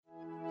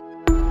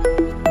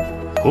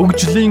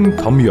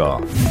ХӨГЖЛИЙН ТОМЪӨО.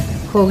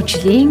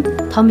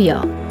 ХӨГЖЛИЙН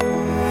ТОМЫОО.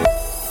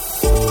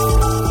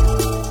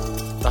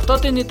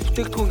 Дотоодын нийт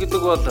бүтээгдэхүүн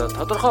гэдэг бол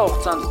тодорхой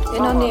хугацаанд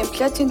энэ оны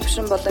инфляцийн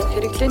түвшин болон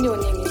хэрэглээний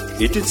үнийн индекс.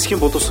 Эдийн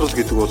засгийн боловсрол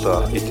гэдэг бол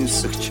эдийн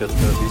засагч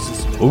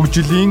бизнес.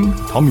 ХӨГЖЛИЙН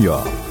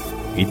ТОМЫОО.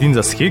 Эдийн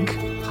засгийг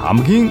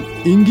хамгийн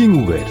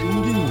энгийн үгээр.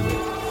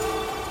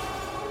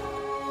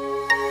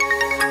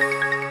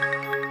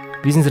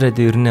 Бизнес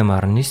радио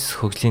 98.9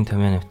 хөгжлийн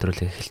томьёо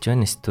нэвтрүүлэг эхэлж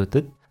байна.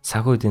 Студид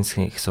Сагуу эдийн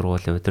засгийн их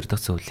сургуулийн удирдлага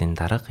зөвлөлийн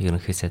дарга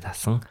ерөнхий сайд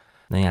асан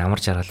ноён амар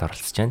жаргал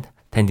оролцож байна.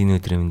 Танд энэ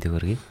өдрийн мэндийг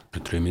хүргэе.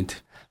 Өдрийн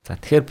мэнд. За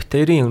тэгэхээр бид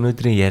хоёрын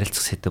өнөөдрийн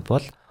ярилцах сэдэв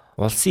бол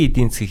улсын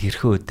эдийн засгийг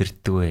хэрхэн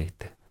удирддаг вэ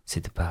гэдэг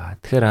сэдэв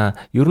байгаа. Тэгэхээр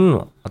ер нь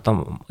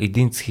одоо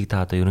эдийн засгийг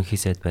та одоо ерөнхий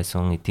сайд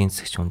байсан эдийн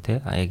засгч хүн те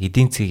яг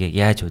эдийн засгийг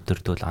яаж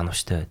удирдвал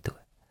оновчтой байдаг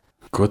вэ?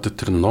 Гэхдээ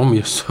тэр ном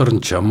ёсоор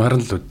нь жамаар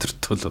л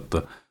удирдвал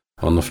одоо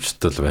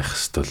оновчтой байх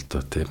ёстой л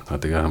доо тийм.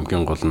 Тэгээ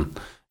хамгийн гол нь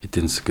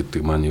эдийн засаг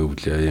гэдэг маань юу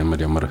вэ?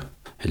 Ямар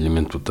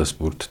элементудаас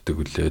бүрддэг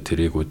үлээ,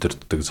 тэрийг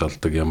удирддаг,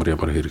 залдаг ямар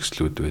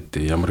хэрэгслүүд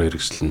байдаг, ямар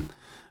хэрэгсэл нь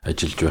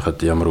ажиллаж байхад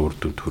ямар үр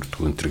дүнд хүрдэг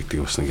өнтер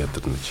гэдгийг бас нэг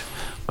ядарнаж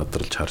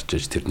гадарлаж харж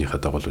иж тэрнийхээ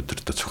дагуу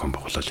удирдах зохион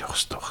байгуулалт явах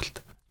хэрэгтэй байна л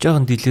да.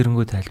 Жохон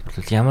дэлгэрэнгүй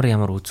тайлбарлал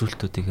ямар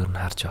үзүүлэлтүүдийг ер нь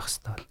харж байх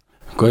хэрэгтэй бол.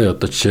 Гэхдээ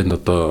одоо жишээ нь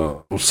одоо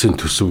улсын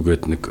төсөв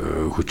гэдэг нэг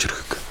хүч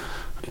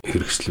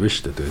хэрэгсэл байна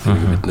шүү дээ.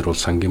 Тэгээд бид нар бол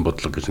сангийн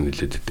бодлого гэж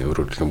нэлээд өгдөө.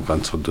 Өөрөөр хэлбэл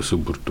ганцхан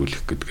төсөв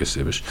бүрдүүлэх гэдгээс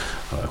биш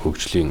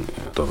хөгжлийн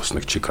одоо бас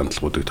нэг чиг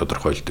хандлагуудыг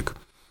тодорхойлдог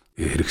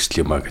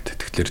хэрэгсэл юм а гэдэг.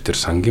 Тэгэхээр тэр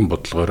сангийн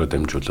бодлогоороо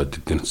дамжуулаад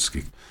эдийн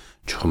засгийг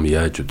чухам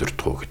яаж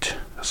удирдах уу гэж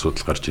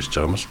асуудал гарч ирж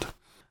байгаа юм л да.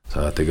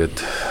 За тэгээд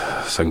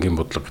сангийн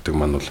бодлого гэдэг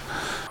маань бол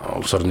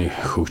улс орны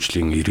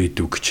хөгжлийн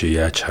ирээдүйг чи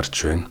яаж харж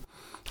байна?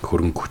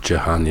 Хөрөнгө хүчээ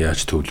хаана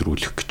яаж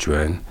төвлөрүүлэх гэж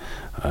байна?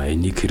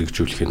 Энийг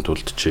хэрэгжүүлэхийн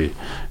тулд чи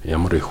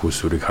ямар их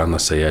усүрийг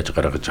ханаасаа яаж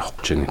гаргаж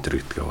авах гэж байна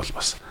гэдгээ бол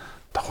бас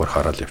давхар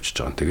хараал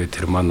явчихж байгаа. Тэгээд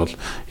тэр маань бол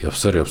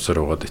явсаар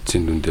угаад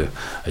эцсийн дүндээ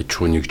аж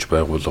ахуй нэгж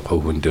байгууллага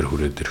хөв хүн дээр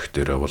хүрээд ирэх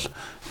дээрээ бол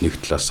нэг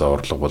талаасаа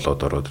орлого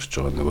болоод ороод ирж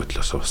байгаа, нөгөө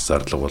талаасаа бас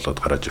зарлага болоод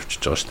гараад явчихж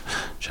байгаа шүү дээ.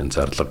 Шинэ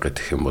зарлага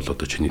гэдэг юм бол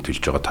одоо чиний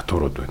төлж байгаа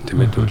татварууд байна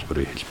тийм ээ,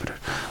 төлбөрийн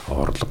хэлбэрээр.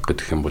 Орлого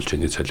гэдэг юм бол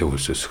чиний цалин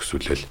хөлсөөс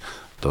өсвөлэл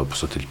одоо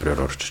бусад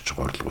хэлбэрээр орж иж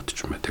байгаа орлогууд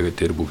ч юм ээ. Тэгээд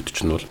тэр бүгд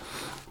чинь бол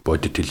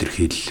бодит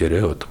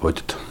илэрхийллээрээ одоо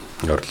бодит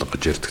орлого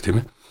гэж ярьдаг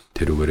тийм ээ.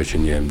 Тэр үгээрээ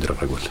чиний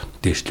амьдралыг бол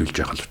дээшлүүлж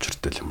яхал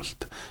учиртай юм л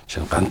да.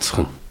 Шинэ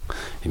ганцхан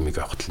имийг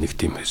авахт нэг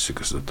тийм хэсэг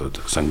одоо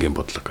сангийн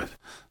бодлого гэдэг.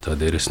 За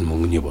дээрэс нь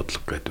мөнгөний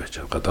бодлого гэдэг байж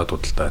байгаа. Гадаад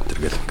худалдаа энэ төр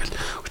гэл ингээл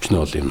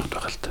өчнөө ол юмнууд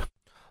байгаа л да.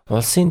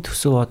 Улсын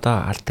төсөв одоо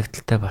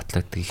алдагдaltaй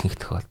батлагддаг ихэнх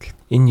тохиолдолд.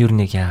 Энэ юу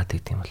нэг яагаад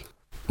гэдэг юм бол?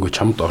 Үгүй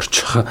чамд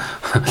орчих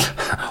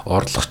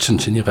орлого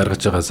чинь чиний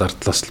гаргаж байгаа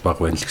зардлаас л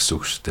бага байна л гэсэн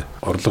үг шүү дээ.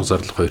 Орлого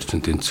зарлага хоёр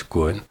чинь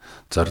тэнцэхгүй байна.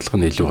 Зарлага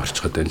нь илүү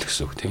гарчгаад байна л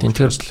гэсэн үг тийм.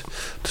 Тэгэхээр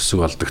төсөв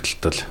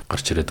алдагдaltaй л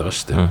гарч ирээд байгаа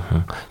шүү дээ.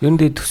 Ер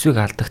нь төсвийг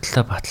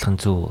алдагдaltaй батлах нь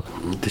зөв.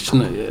 Тэг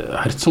чинь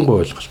харьцангуй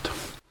ойлголт.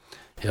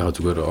 Яг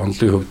зүгээр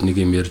онлын хөвд нэг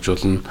юм ярьж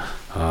болно.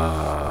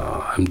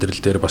 Амьдрал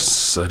дээр бас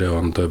арай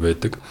ондоо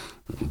байдаг.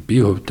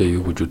 Би хөвдөө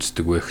юу гэж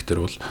үздэг вэ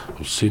гэхээр бол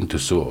улсын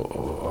төсөв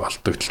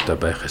алдагдaltaй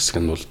байх хэсэг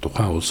нь бол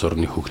тухайн улс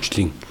орны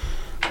хөгжлийн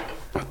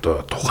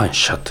одоо тухайн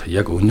шат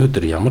яг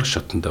өнөөдөр ямар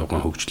шатанд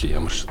байгаа хөгжлийн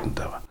ямар шатанд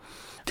байгаа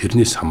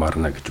тэрнээс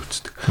хамаарна гэж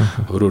үздэг.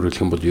 Өөрөөр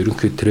хэлэх юм бол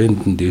ерөнхий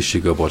тренд нь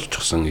дээшээгээ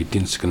болчихсон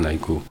эдийн засаг нь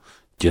айгүй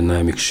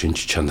динамик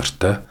шинж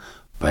чанартай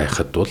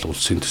байхад бол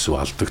улсын төсөв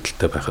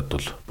алдагдaltaй байхад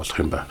бол болох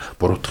юм байна.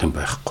 Буруутах юм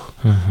байхгүй.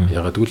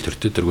 Ягаад гэвэл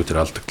тэр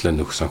алдагдлаа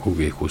нөх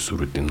санхүүгийн их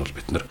усүрүүдийн бол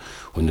бид нар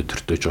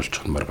өнөөдөртөө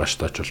жолчих нь маргааш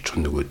тааж жолчих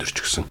нөгөөдөр ч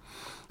гэсэн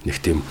нэг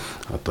тийм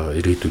одоо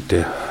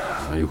ирээдүйдээ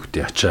юу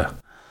гэдэг ачаа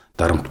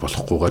дарамт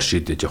болохгүйгээр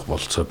шийдэж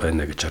явах болцоо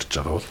байна гэж харж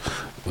байгаа бол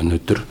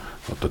өнөөдөр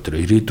одоо тэр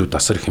ирээдүйд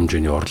асар их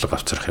хэмжээний орлого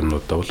авчрах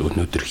юмнуудаа бол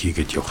өнөөдөр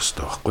хийгээд явах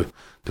хэрэгтэй байхгүй.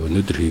 Тэгээ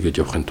өнөөдөр хийгээд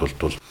явахын тулд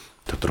бол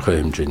тодорхой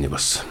хэмжээний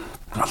бас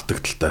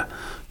алдагдaltaй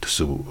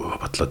төсөв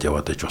батлаад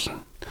яваад иж болно.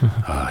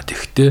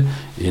 Тэгэхдээ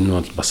энэ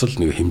бол бас л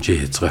нэг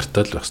хэмжээ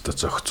хязгаартай л байх хэрэгтэй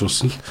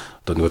зохицуулсан л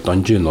одоо нэг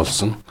донжийн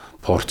олсон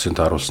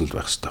порцент харуулсан л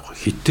байх хэрэгтэй.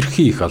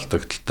 Хитрхи их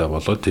алдагдaltaй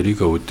болоод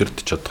тэрийг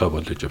удирдах чадгаа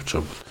болж явж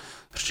байгаа бол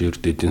тэр чинь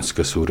ердөө эдийн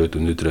засгаас өрөөд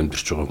өнөөдөр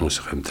амьдарч байгаа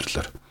хүмүүсийн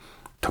амьдралаар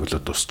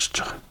тоглоод дуусчихж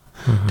байгаа.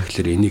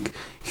 Тэгэхээр энийг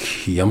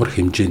ямар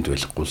хэмжээнд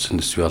байлгахгүй улсын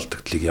төсвийн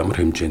алдагдлыг ямар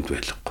хэмжээнд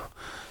байлгахгүй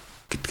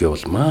гэдгээ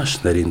бол маш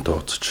нарийн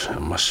тооцож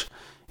маш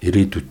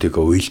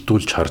ирээдүйтэйгээ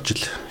уялдуулж харж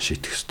л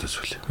шийдэх ёстой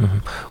зүйл.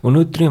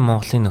 Өнөөдрийн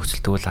Монголын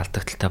нөхцөлд бол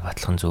алдагдaltaй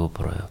батлах нь зөв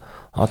буруу юу?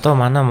 Одоо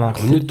манай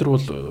Монгол өнөөдөр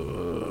бол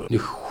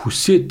нэг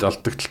хүсээд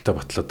алдагдaltaй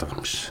батлаад байгаа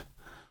юм биш.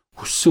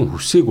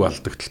 Хүсээгүй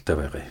алдагдaltaй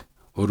байгаа юм.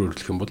 Өөрөөр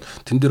хэлэх юм бол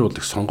тэн дээр бол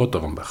их сонгоод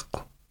байгаа юм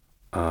байхгүй.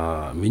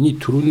 Миний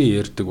түрүүний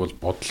ярьдаг бол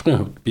бодлогын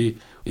хувьд би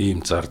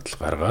ийм зардал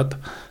гаргаад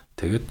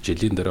тэгээд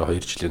жилийн дараа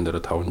 2 жилийн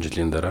дараа 5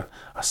 жилийн дараа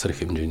асар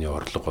их хэмжээний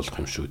орлого олох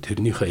юм шүү.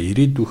 Тэрнийхээ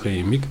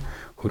ирээдүйнхээ ямиг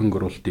хөрөнгө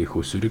оруулалтын их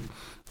усүрийг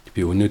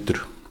би өнөөдөр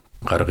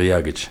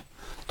гаргая гэж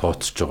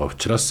тооцож байгаа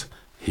учраас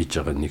хийж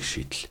байгаа нэг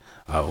шийдэл.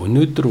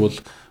 Өнөөдөр бол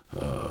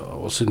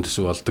улсын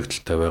төсөв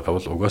алдагдaltaй байгаа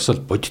бол угаасаа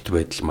л бодит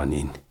байдал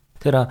маань энэ.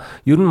 Тэгэхээр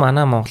ер нь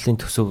манай Монголын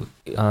төсөв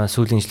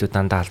сүүлийн жилүүд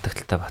дандаа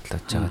алдагдaltaй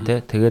батлаж байгаа тий.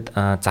 Тэгээд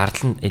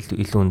зардал нь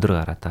илүү өндөр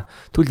гараад байгаа.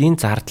 Тэгвэл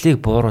энэ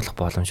зардлыг бууруулах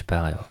боломж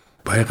байгаа юу?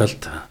 Байгаль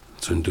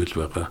зөндөл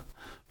байгаа.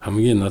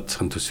 Хамгийн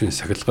наадхан төсвийн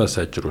сахилгаа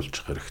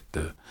сайжруулах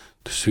хэрэгтэй.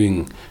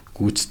 Төсвийн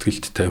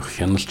гүйцэтгэлд тавих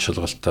хяналт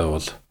шалгалтаа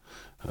бол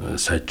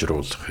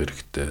сайжруулах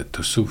хэрэгтэй.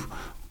 Төсөв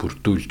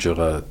бүрдүүлж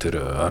байгаа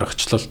тэр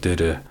аргачлал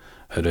дээр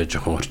арай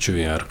жоохон орчин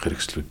үеийн арга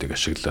хэрэгслүүдийг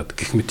ашиглаад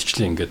гэх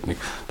мэтчлэн ингээд нэг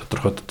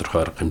тодорхой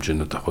арга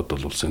хэмжээнүүд авахд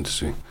бол улсын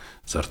төсвийн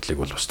зардлыг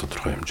бол бас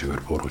тодорхой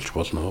хэмжээгээр бууруулж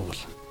болно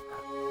бол.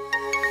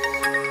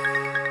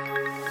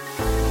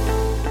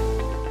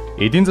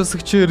 Эдийн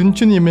засагч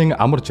Эренчин Нэмэн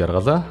амар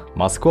жаргал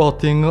Москва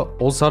хотын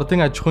улс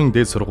ардын аж ахуйн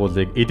дээд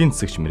сургуулийг эдийн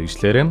засагч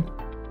мэргэжлэр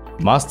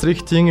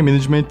Мастрихтийн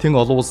менежментийн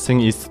олон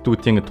улсын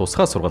институтын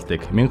тусгай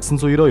сургалтыг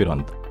 1992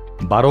 онд,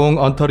 Баруун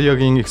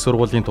Онтариогийн их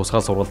сургуулийн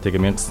тусгай сургалтыг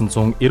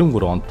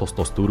 1993 онд тус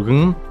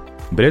дүүргэн,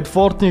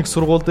 Брэдфордын их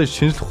сургуульд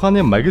шинжлэх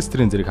ухааны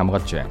магистрийн зэрэг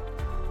хамгаалжээ.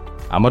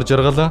 Амар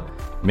жаргал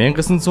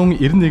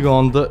 1991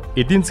 онд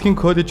Эдийн засгийн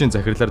коллежийн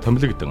захирлаар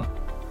томилогдсон.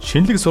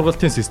 Шинэлэг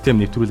сургалтын систем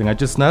нэвтрүүлэн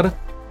ажилласнаар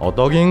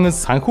одоогийн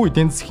санхүү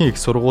эдийн засгийн их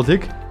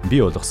сургуулийг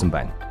бий болгосон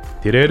байна.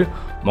 Тэрээр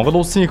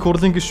Монгол улсын их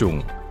хурлын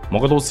гишүүн,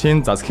 Монгол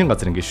улсын засгийн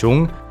газрын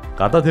гишүүн,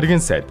 гадаад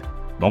хэргийн сайд,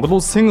 Монгол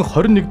улсын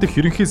 21 дахь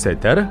ерөнхий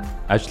сайдаар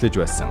ажиллаж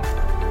байсан.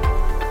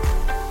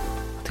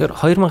 Тэгэхээр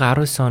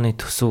 2019 оны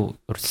төсөв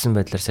урьдчилсан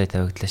байдлаар сая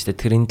тавигдлаа шүү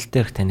дээ. Тэр энэ тал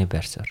дээр таны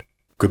байр суурь.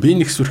 Гэхдээ би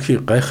нэг сүрхий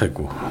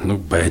гайхаагүй. Нэг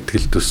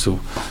байдгал төсөв,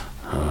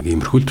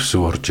 иймэрхүүл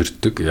төсөв орж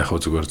ирдэг. Яг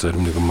хөө зүгээр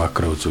зарим нэгэн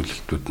макро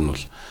үзүүлэлтүүд нь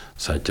бол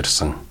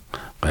сайжирсан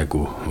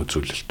гайгүй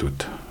үзүүлэлтүүд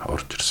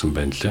орж ирсэн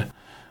байна лээ.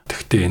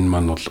 Тэгвэл энэ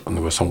маань бол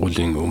нөгөө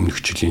сонгуулийн өмнөх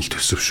жилийн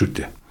төсөв шүү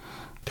дээ.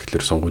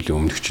 Тэгэхээр сонгуулийн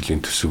өмнөх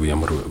жилийн төсөв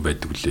ямар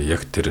байдаг вүлээ?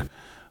 Яг тэр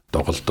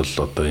доголдол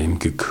одоо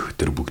эмгэг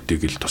тэр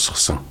бүгдийг л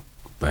тусгасан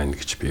байна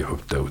гэж би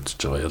хувьдаа үзэж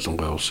байгаа.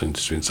 Ялангуяа улсын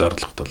төсвийн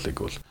зарлах талыг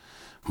бол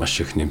маш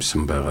их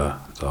нэмсэн байгаа.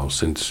 За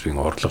улсын төсвийн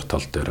орлого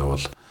тал дээр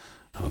бол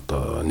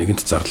одоо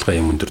нэгэнт зарлагаа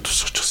юм өндөр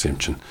тусгачихсан юм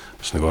чинь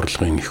бас нэг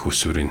орлогын их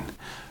усврыг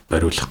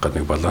бариулах гэдэг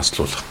нэг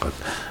баланслуулах гэдэг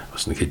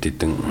бас нэг хэд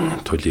хэдэн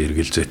туйлын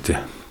эргэлзээтэй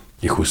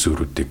их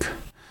усврүүдийг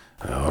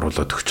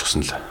оруулаад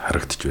өгчихсөн л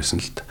харагдчих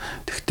байсан л да.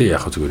 Тэгвэл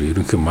яг зүгээр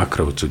ерөнхий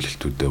макро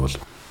үзүүлэлтүүдээ бол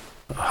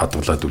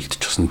хадгалаад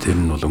үлдчихсэн. Тэр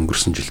нь бол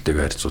өнгөрсөн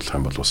жилтэйгээ харьцуулах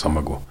юм бол бас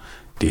хамаагүй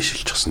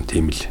дээшилчихсэн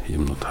тийм л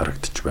юмнууд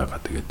харагдчих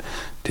байгаа. Тэгээд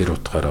тэр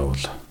утгаараа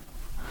бол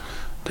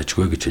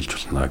дажгүй гэж хэлж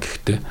болно.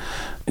 Гэхдээ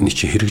энэ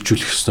чинь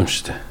хэрэгжүүлэх ёстой юм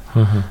шүү дээ.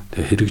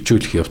 Тэгээ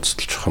хэрэгжүүлэх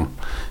явцдал чухам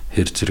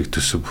хэр зэрэг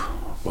төсөв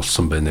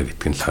болсон байна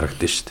гэдг нь л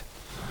харагдана шүү дээ.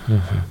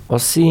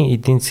 Улсын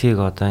эдийн засгийг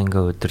одоо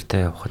ингээ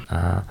удирдах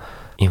явахад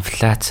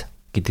инфляц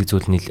гэдэг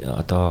зүйл нь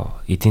одоо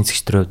эдийн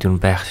засгийн хувьд ер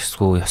нь байх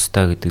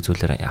ёстой гэдэг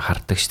зүйлээр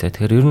хардаг штэ.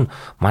 Тэгэхээр ер нь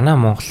манай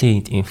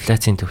Монголын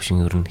инфляцийн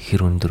түвшин ер нь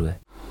хэр өндөр вэ?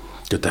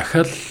 Тэгээ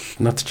дахиад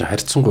над чинь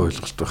харьцангуй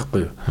ойлголт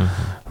байхгүй юу?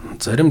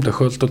 Зарим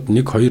тохиолдолд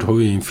 1-2%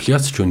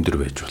 инфляц ч өндөр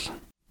байж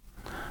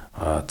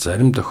болно.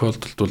 Зарим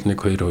тохиолдолд бол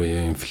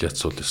 1-2% инфляц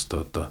бол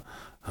өстой одоо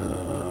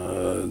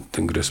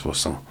тэнгэрээс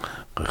буусан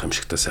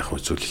гайхамшигтай сайхан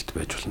үзүүлэлт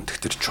байж болно.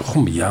 Тэгэхээр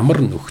чухам ямар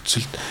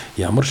нөхцөлд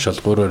ямар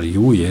шалгуураар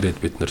юу яриад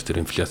бид нар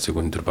тэр инфляцийг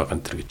өндөр байгаа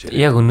энэ гэж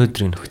яриа. Яг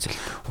өнөөдрийн нөхцөл.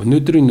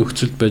 Өнөөдрийн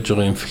нөхцөлд байж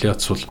байгаа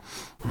инфляц бол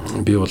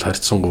би бол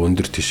харьцангуй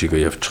өндөр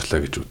тишээгээ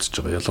явчихлаа гэж үзэж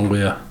байгаа.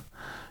 Ялангуяа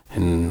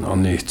энэ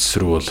оны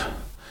эцэс рүү бол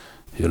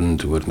ер нь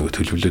зүгээр нэг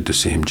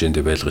төлөвлөлөөдөөс хэмжээнд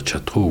байлгаж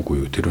чадах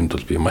уугүй юу? Тэрүнд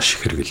бол би маш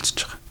их хэрэгэлцэж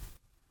байгаа.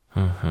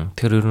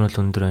 Тэр ер нь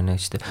бол өндөр байна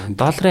гэж тэ.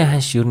 Долларын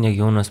ханш ер нь яг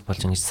юунаас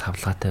болж ингэж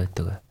савлгаатай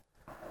байдаг вэ?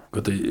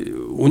 Одоо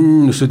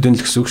үнэн өсөдөн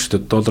л гэсэн үг шүү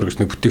дээ. Доллар гэж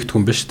нэг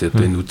бүтээгдэхүүн байна шүү дээ.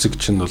 Одоо энэ үзэг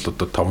чинь бол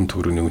одоо 5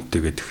 төгрөгийн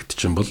үнэтэй гэдэг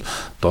чинь бол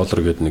доллар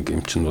гэдэг нэг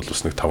юм чинь бол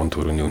бас нэг 5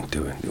 төгрөгийн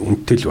үнэтэй байна.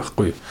 Үнэтэй л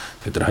байхгүй юу?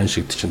 Тэгэхээр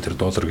ханшигд чинь тэр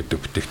доллар гэдэг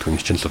бүтээгдэхүүн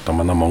чинь л одоо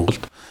манай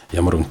Монголд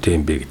ямар үнэтэй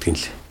юм бэ гэдгийг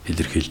л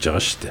илэрхийлж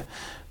байгаа шүү дээ.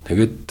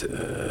 Тэгээд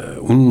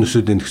үнэн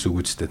өсөдөн гэсэн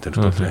үг үстэй тэр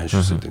долларын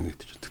ханш өсөдөн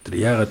гэдэг чинь. Тэр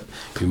яагаад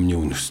юмны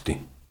үнэ өсдөг?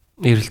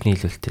 Эрэлт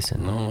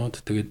нийлүүлэлтээс нь.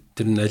 Тэгээд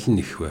тэр нь аль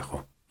нь их байх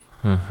вэ?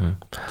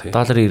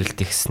 Долларын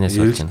эрэлт ихснээс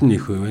болж байна. Эрэлт нь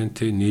их байна,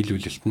 тий,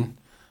 нийлүүлэлт нь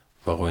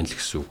бага байна л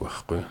гэсэн үг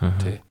байхгүй юу,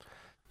 тий.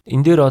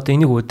 Энэ дээр одоо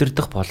энийг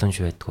удирдах боломж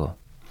байдгүй.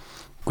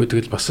 Үгүй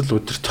тэгэл бас л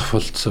удирдах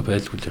болцоо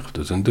байлгүй л яг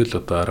хэвээр зөндөл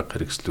одоо арга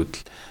хэрэгслүүд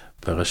л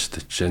байгаа шүү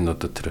дээ. Жишээ нь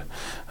одоо тэр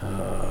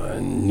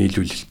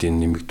нийлүүлэлтийн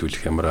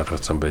нэмэгдүүлэх ямар арга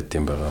зам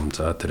байдсан байгаа юм.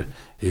 За тэр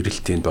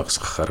эрэлтийн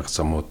багасгах арга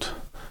замууд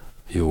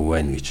юу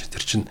байна гэж.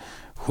 Тэр чинь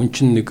хүн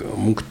чинь нэг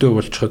мөнгөтэй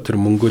болчихоо тэр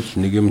мөнгөөл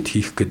нэг юмд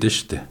хийх гэдэг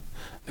шүү дээ.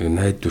 Нэг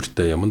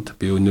найдвартай юмд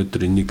би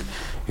өнөөдөр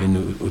энэ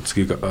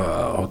үзгийг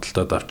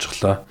худалдаад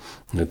авчихлаа.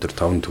 Өнөөдөр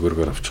 5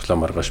 төгрөгөөр авчихлаа.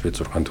 Маргааш би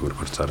 6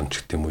 төгрөгөөр зарна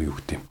ч гэдэм үү юу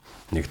гэдэм.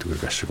 1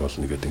 төгрөг ашиг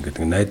болно гэдэг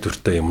ингээд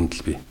найдвартай юмд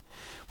л би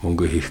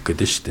мөнгө хийх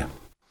гэдэг шүү дээ.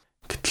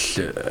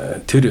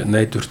 Гэтэл тэр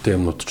найдвартай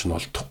юмнууд чинь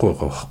олдохгүй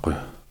байгаа байхгүй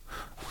юу?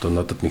 Одоо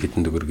надад нэг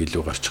хэдэн төгрөг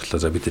илүү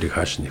гарчихлаа. За би тэрийг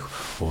хааш нэх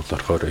уул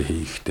орхоор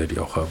хийх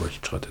дээр явахаа болж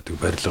байгаа. Тэг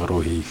барилга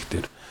руу хийх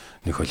дээр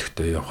нэг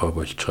холигтой явхаа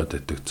болж чад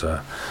байдаг.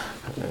 За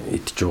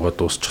идж байгаа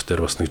дуусчих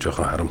дээр бас нэг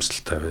жоохон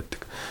харамсалтай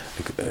байдаг.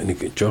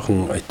 Нэг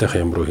жоохон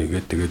айтайхан юм руу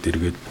хийгээд тэгээд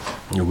эргээд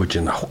нөгөөж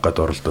нь авах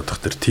гад оролдох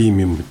тэр тим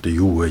юм өдөө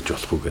юу байж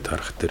болох уу гэдээ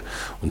харах тэр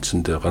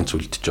үндсэндээ ганц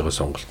үлдэж байгаа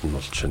сонголт нь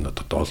бол жишээ нь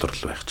одоо доллар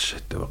л байх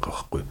жишээтэй байгаа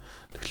байхгүй.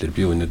 Тэгэхээр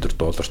би өнөөдөр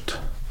долларт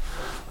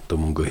одоо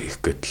мөнгө хийх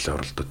гэдэг л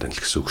оролдоод байна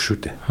л гэсэн үг шүү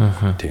дээ.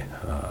 Тий.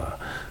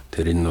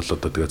 Тэр энэ бол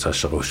одоо тэгээ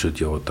цаашаа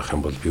өшөөд яваад байх юм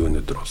бол би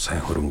өнөөдөр бол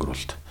сайн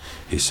хөрөнгөрүүлэлт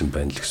хийсэн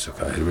байна л гэсэн үг.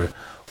 Хэрвээ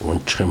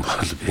унчих юм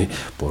бол би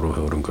буруу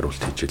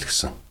хөрөнгөрүүлэлт хийж л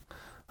гэсэн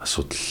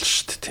асуудал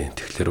шүү дээ. Тий.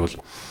 Тэгэхээр бол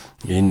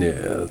энэ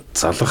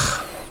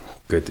залах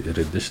гэд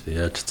яриад шүү дээ.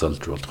 Яаж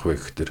залж болох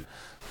вэ гэхээр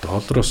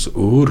доллароос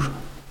өөр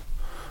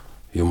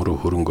юм руу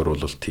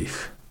хөрөнгөрүүлэлт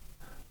хийх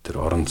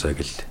тэр орон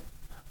зайг л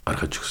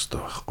гаргаж өгөх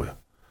хэрэгтэй байхгүй юу?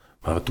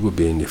 Магадгүй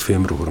би энэ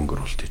FM руу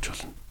хөрөнгөрүүлэлт хийж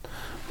болно.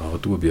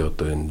 Магадгүй би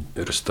одоо энэ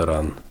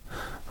ресторан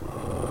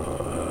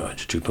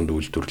жижиг дунд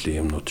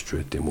үйлдвэрлэлийн юмнууд ч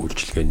байд юм,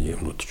 үйлчилгээний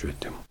юмнууд ч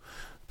байд юм.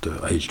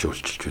 Одоо аялал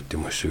жуулчлалч байд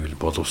юм, эсвэл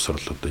боловсрал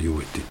одоо юу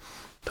гэдэг.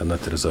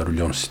 Танаа тэр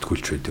зорилгын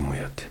сэтгүүлч байд юм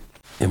уу яа.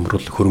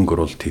 Ямрал хөрөнгө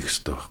оруулалт хийх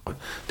хэрэгтэй байхгүй.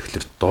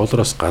 Тэгэхээр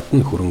доллароос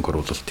гадна хөрөнгө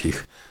оруулалт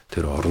хийх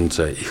тэр орон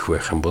зай их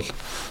байх юм бол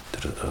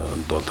тэр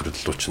доллар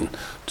руу чинь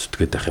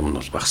зүтгээд байх юм нь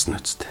бол багасна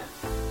үстэй.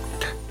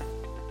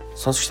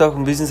 Сонсогч та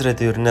бүхэн бизнес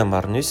радио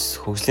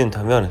 98.9 хөгжлийн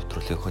томьёо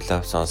нэвтрүүлгийг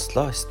хүлээв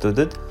сонслоо.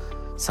 Студид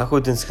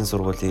санхүү эдийн засгийн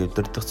сургуулийн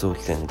удирдах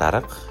зөвлөлийн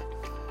дарга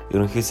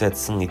ерөнхий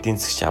сайдсан эдийн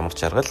засгч амар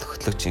жаргал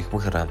хөтлөгч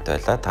Инхмэхэр хамт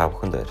байлаа. Та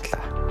бүхэнд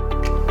баярлалаа.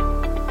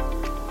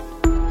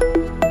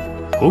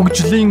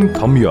 Хөгжлийн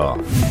томьёо.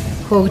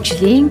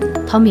 хөгжлийн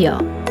томьёо.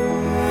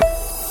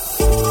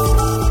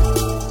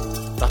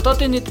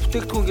 Дотоодын нийт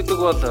бүтээгдэхүүн гэдэг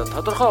бол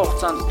тодорхой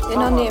хугацаанд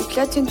энэ оны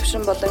инфляцийн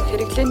түвшин болон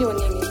хэрэглээний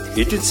үнийн эд.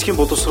 Эдийн засгийн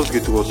боловсрол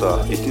гэдэг бол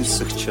эдийн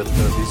засагч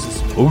бизнес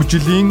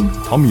Хөгжлийн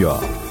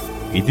томьёо.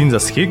 Эдийн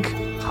засгийг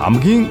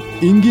хамгийн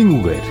энгийн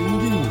үгээр